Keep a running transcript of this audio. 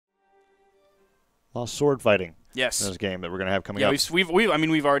A lot of sword fighting. Yes. In this game that we're going to have coming up. I mean,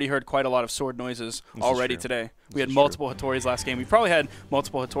 we've already heard quite a lot of sword noises already today. We had multiple Hattoris last game. We've probably had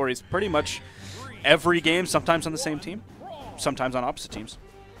multiple Hattoris pretty much every game, sometimes on the same team, sometimes on opposite teams.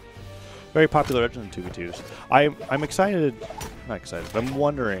 Very popular Legend in 2v2s. I'm excited, not excited, but I'm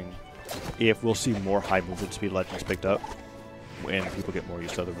wondering if we'll see more high movement speed Legends picked up when people get more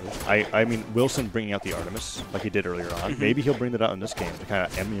used to other moves. I mean, Wilson bringing out the Artemis like he did earlier on. Maybe he'll bring that out in this game to kind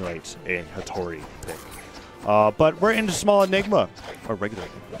of emulate a Hattori pick. But we're into small Enigma. Or regular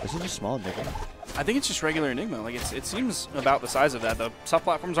Enigma. Is it just small Enigma? I think it's just regular Enigma. Like it seems about the size of that. The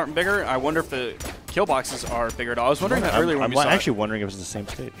sub-platforms aren't bigger. I wonder if the kill boxes are bigger at all. I was wondering that earlier when we saw I'm actually wondering if it's the same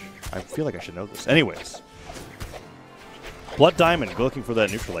stage. I feel like I should know this. Anyways. Blood Diamond looking for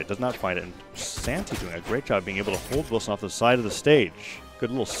that neutral light. Does not find it. And Santy doing a great job being able to hold Wilson off the side of the stage. Good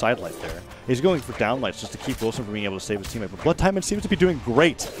little side light there. He's going for downlights just to keep Wilson from being able to save his teammate. But Blood Diamond seems to be doing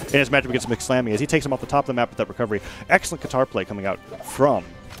great in his matchup against McSlammy as he takes him off the top of the map with that recovery. Excellent guitar play coming out from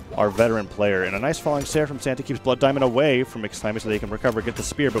our veteran player. And a nice falling stare from Santy keeps Blood Diamond away from McSlammy so they can recover, get the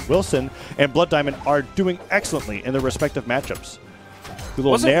spear. But Wilson and Blood Diamond are doing excellently in their respective matchups. Good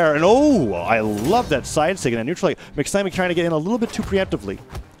little nair. And oh, I love that side sig and a neutral light. McSlammy trying to get in a little bit too preemptively.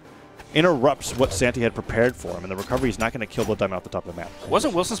 Interrupts what Santy had prepared for him, and the recovery is not going to kill Blood Diamond off the top of the map.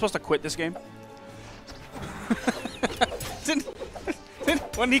 Wasn't Wilson supposed to quit this game?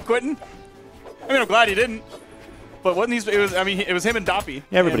 Wasn't he quitting? I mean, I'm glad he didn't. But wasn't he? It was him and Doppy.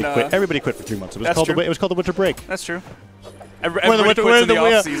 Yeah, everybody quit. Everybody quit for 3 months. It was called the Winter Break. That's true. We're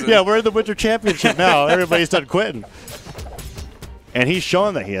in the Winter Championship now. Everybody's done quitting. And he's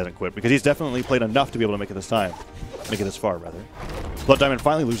showing that he hasn't quit because he's definitely played enough to be able to make it this time. Make it this far, rather. Blood Diamond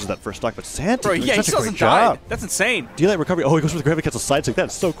finally loses that first stock, but Santy doing such a great job. That's insane. D-Light recovery. Oh, he goes for the gravity cancel side stick.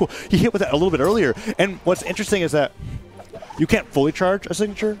 That's so cool. He hit with that a little bit earlier. And what's interesting is that you can't fully charge a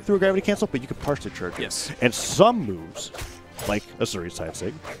signature through a gravity cancel, but you can partially charge it. Yes. And some moves, like a Suri side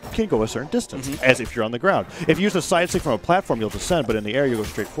sig, can go a certain distance, as if you're on the ground. If you use a side sig from a platform, you'll descend, but in the air, you go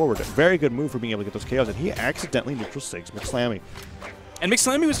straight forward. A very good move for being able to get those KOs, and he accidentally neutral sigs McSlammy. And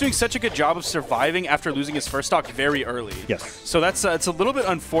McSlammy was doing such a good job of surviving after losing his first stock very early. Yes. So that's it's a little bit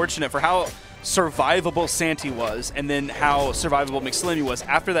unfortunate for how survivable Santy was and then how survivable McSlammy was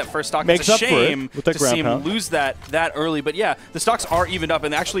after that first stock. It's a shame to see him lose that early. But yeah, the stocks are evened up,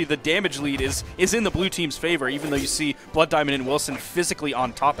 and actually the damage lead is in the blue team's favor, even though you see Blood Diamond and Wilson physically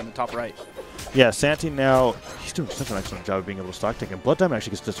on top in the top right. Yeah, Santy now, he's doing such an excellent job of being able to stock take, and Blood Diamond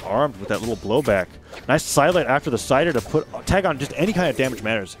actually gets disarmed with that little blowback. Nice sidelight after the sider to tag on just any kind of damage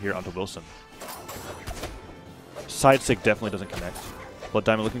matters here onto Wilson. Side sig definitely doesn't connect. Blood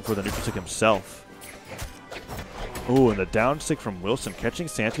Diamond looking for the neutral sig himself. Ooh, and the down sig from Wilson catching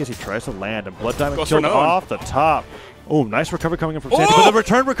Santy as he tries to land, and Blood Diamond killed off the top. Oh, nice recovery coming in from Santy, but the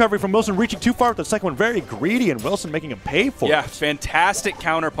return recovery from Wilson reaching too far with the second one. Very greedy, and Wilson making him pay for it. Yeah, fantastic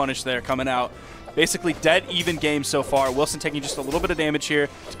counter punish there coming out. Basically dead even game so far. Wilson taking just a little bit of damage here,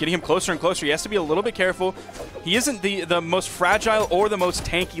 getting him closer and closer. He has to be a little bit careful. He isn't the most fragile or the most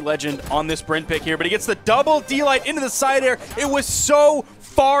tanky legend on this Bryn pick here, but he gets the double D-Light into the side air. It was so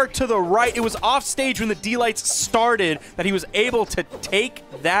far to the right. It was off stage when the D-Lights started that he was able to take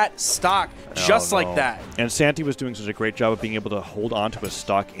that stock just like that. And Santy was doing such a great job of being able to hold on to his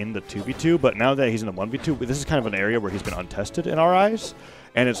stock in the 2v2, but now that he's in the 1v2, this is kind of an area where he's been untested in our eyes.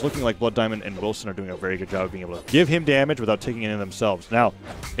 And it's looking like Blood Diamond and Wilson are doing a very good job of being able to give him damage without taking it in themselves. Now,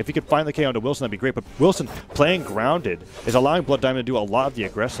 if he could find the KO onto Wilson, that'd be great. But Wilson, playing grounded, is allowing Blood Diamond to do a lot of the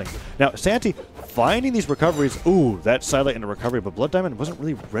aggressing. Now, Santy finding these recoveries. Ooh, that sidelight into recovery. But Blood Diamond wasn't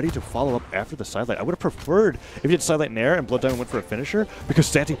really ready to follow up after the sidelight. I would have preferred if he did sidelight in air and Blood Diamond went for a finisher, because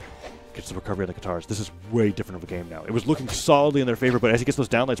Santy gets the recovery on the guitars. This is way different of a game now. It was looking solidly in their favor, but as he gets those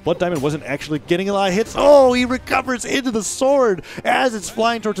downlights, Blood Diamond wasn't actually getting a lot of hits. Oh, he recovers into the sword as it's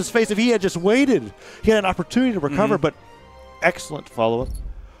flying towards his face. If he had just waited, he had an opportunity to recover, but excellent follow-up.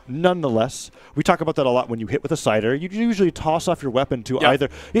 Nonetheless, we talk about that a lot when you hit with a sider. You usually toss off your weapon to either...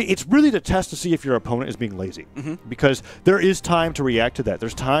 It's really to test to see if your opponent is being lazy, because there is time to react to that.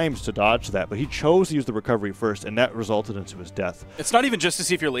 There's times to dodge that, but he chose to use the recovery first, and that resulted into his death. It's not even just to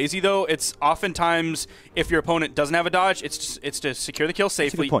see if you're lazy, though. It's oftentimes, if your opponent doesn't have a dodge, it's to secure the kill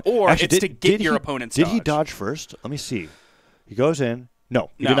safely, or actually, it's to get your opponent's dodge. Did he dodge first? Let me see. He goes in. No,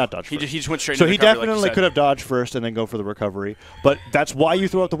 he did not dodge first. He just went straight so into he definitely could have dodged first and then go for the recovery. But that's why you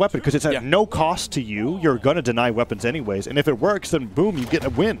throw out the weapon, because it's at no cost to you. You're going to deny weapons anyways. And if it works, then boom, you get a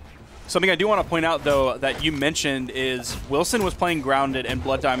win. Something I do want to point out, though, that you mentioned is Wilson was playing grounded and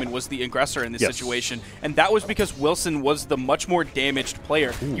Blood Diamond was the aggressor in this situation. And that was because Wilson was the much more damaged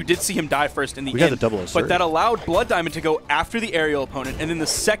player. Ooh. You did see him die first in the We end. got the double assert. But that allowed Blood Diamond to go after the aerial opponent. And then the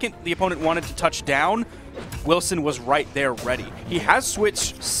second the opponent wanted to touch down, Wilson was right there ready. He has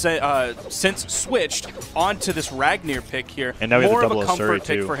switched since switched onto this Ragnar pick here. And now we have more the of a double comfort Asuri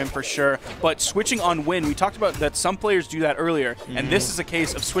pick too. for him for sure. But switching on Win, we talked about that some players do that earlier, and this is a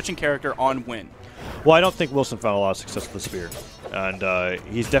case of switching character on Win. Well, I don't think Wilson found a lot of success with the spear, and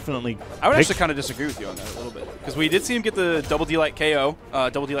he's definitely. I would actually kind of disagree with you on that a little bit, because we did see him get the double D-Light KO,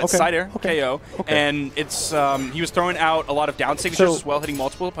 double D-Light side air KO, and it's he was throwing out a lot of down signatures as well, hitting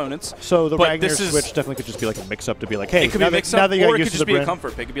multiple opponents. So the Ragnar this switch definitely could just be like a mix-up to be like, hey, it could be a mix-up, or it could just be a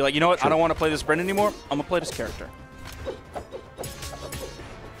comfort pick. It could be like, you know what, True. I don't want to play this Bren anymore. I'm gonna play this character.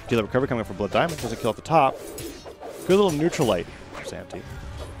 Dealer recovery coming from Blood Diamond, doesn't kill at the top. Good little neutral light from Santy.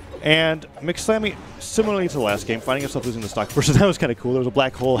 And McSlammy, similarly to the last game, finding himself losing the stock first. That was kind of cool. There was a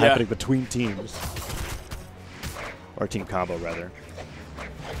black hole happening between teams. Or team combo, rather.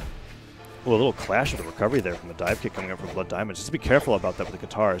 Well, a little clash of the recovery there from the dive kick coming up from Blood Diamond. Just to be careful about that with the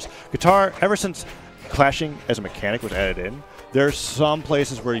guitars. Guitar, ever since clashing as a mechanic was added in, there are some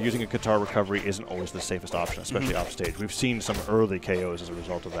places where using a guitar recovery isn't always the safest option, especially off stage. We've seen some early KOs as a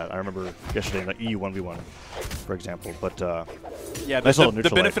result of that. I remember yesterday in the E1v1, for example. But yeah, nice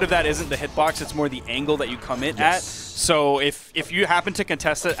the benefit of that isn't the hitbox; it's more the angle that you come in at. So if you happen to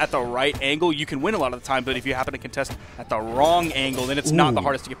contest it at the right angle, you can win a lot of the time. But if you happen to contest at the wrong angle, then it's not the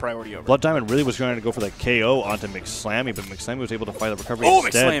hardest to get priority over. Blood Diamond really was going to go for that KO onto McSlammy, but McSlammy was able to find the recovery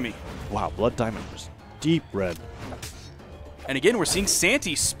instead. McSlammy! Wow, Blood Diamond was deep red. And again, we're seeing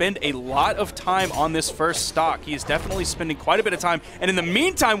Santy spend a lot of time on this first stock. He is definitely spending quite a bit of time. And in the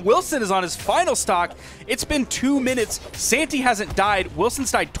meantime, Wilson is on his final stock. It's been 2 minutes. Santy hasn't died.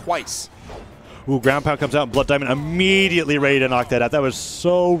 Wilson's died twice. Ooh, ground pound comes out, and Blood Diamond immediately ready to knock that out. That was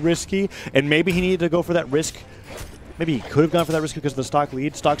so risky, and maybe he needed to go for that risk. Maybe he could have gone for that risk because of the stock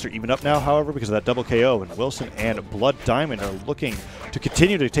lead. Stocks are even up now, however, because of that double KO, and Wilson and Blood Diamond are looking to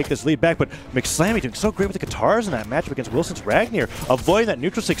continue to take this lead back, but McSlammy doing so great with the guitars in that matchup against Wilson's Ragnar, avoiding that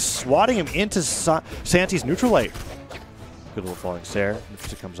neutral stick, swatting him into Santy's neutral light. Good little falling stare. Neutral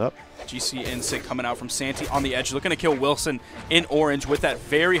stick comes up. GC and Sig coming out from Santy on the edge, looking to kill Wilson in orange with that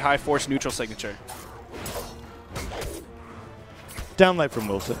very high force neutral signature. Downlight from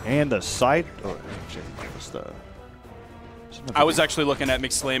Wilson, and the side. Oh, actually, what's the. I was actually looking at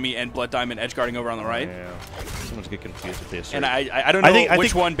McSlammy and Blood Diamond edge guarding over on the right. Yeah. Someone's get confused with this. And I don't know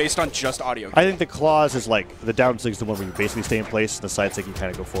which one based on just audio. I think the claws is like the down sig's the one where you basically stay in place, and the side sig you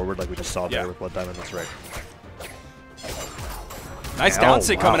kind of go forward, like we just saw there with Blood Diamond. That's right. Nice down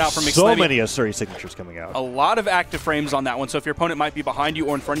sig coming out from McSlammy. So many Asuri signatures coming out. A lot of active frames on that one, so if your opponent might be behind you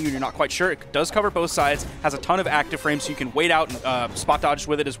or in front of you and you're not quite sure, it does cover both sides, has a ton of active frames, so you can wait out and spot dodge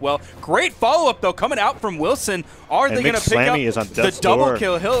with it as well. Great follow-up, though, coming out from Wilson. Are they going to pick up the double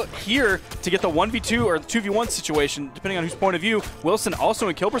kill here to get the 1v2 or the 2v1 situation, depending on whose point of view? Wilson also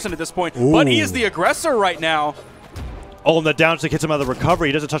in kill percent at this point, but he is the aggressor right now. Oh, and the down stick hits him out of the recovery.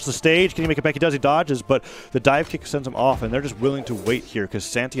 He doesn't touch the stage. Can he make it back? He does. He dodges, but the dive kick sends him off, and they're just willing to wait here because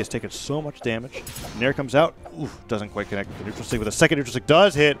Santy has taken so much damage. Nair comes out. Oof, doesn't quite connect with the neutral stick, but the second neutral stick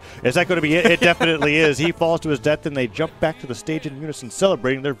does hit. Is that going to be it? It definitely is. He falls to his death, and they jump back to the stage in unison,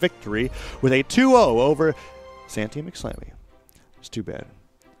 celebrating their victory with a 2-0 over Santy McSlammy. It's too bad.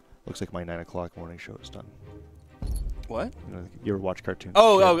 Looks like my 9 o'clock morning show is done. What? You ever watch cartoons?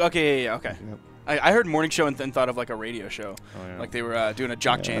 Oh, okay, yeah, okay. Yep. I heard morning show and then thought of like a radio show. Oh, yeah. Like they were doing a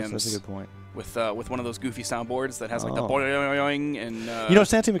jock jams. That's a good point. With one of those goofy soundboards that has like the boing and. You know,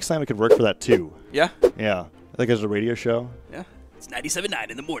 Santy McSlammy could work for that too. Yeah. Yeah, I think it's a radio show. Yeah. It's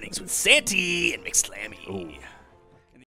 97.9 in the mornings with Santy and McSlammy. Ooh.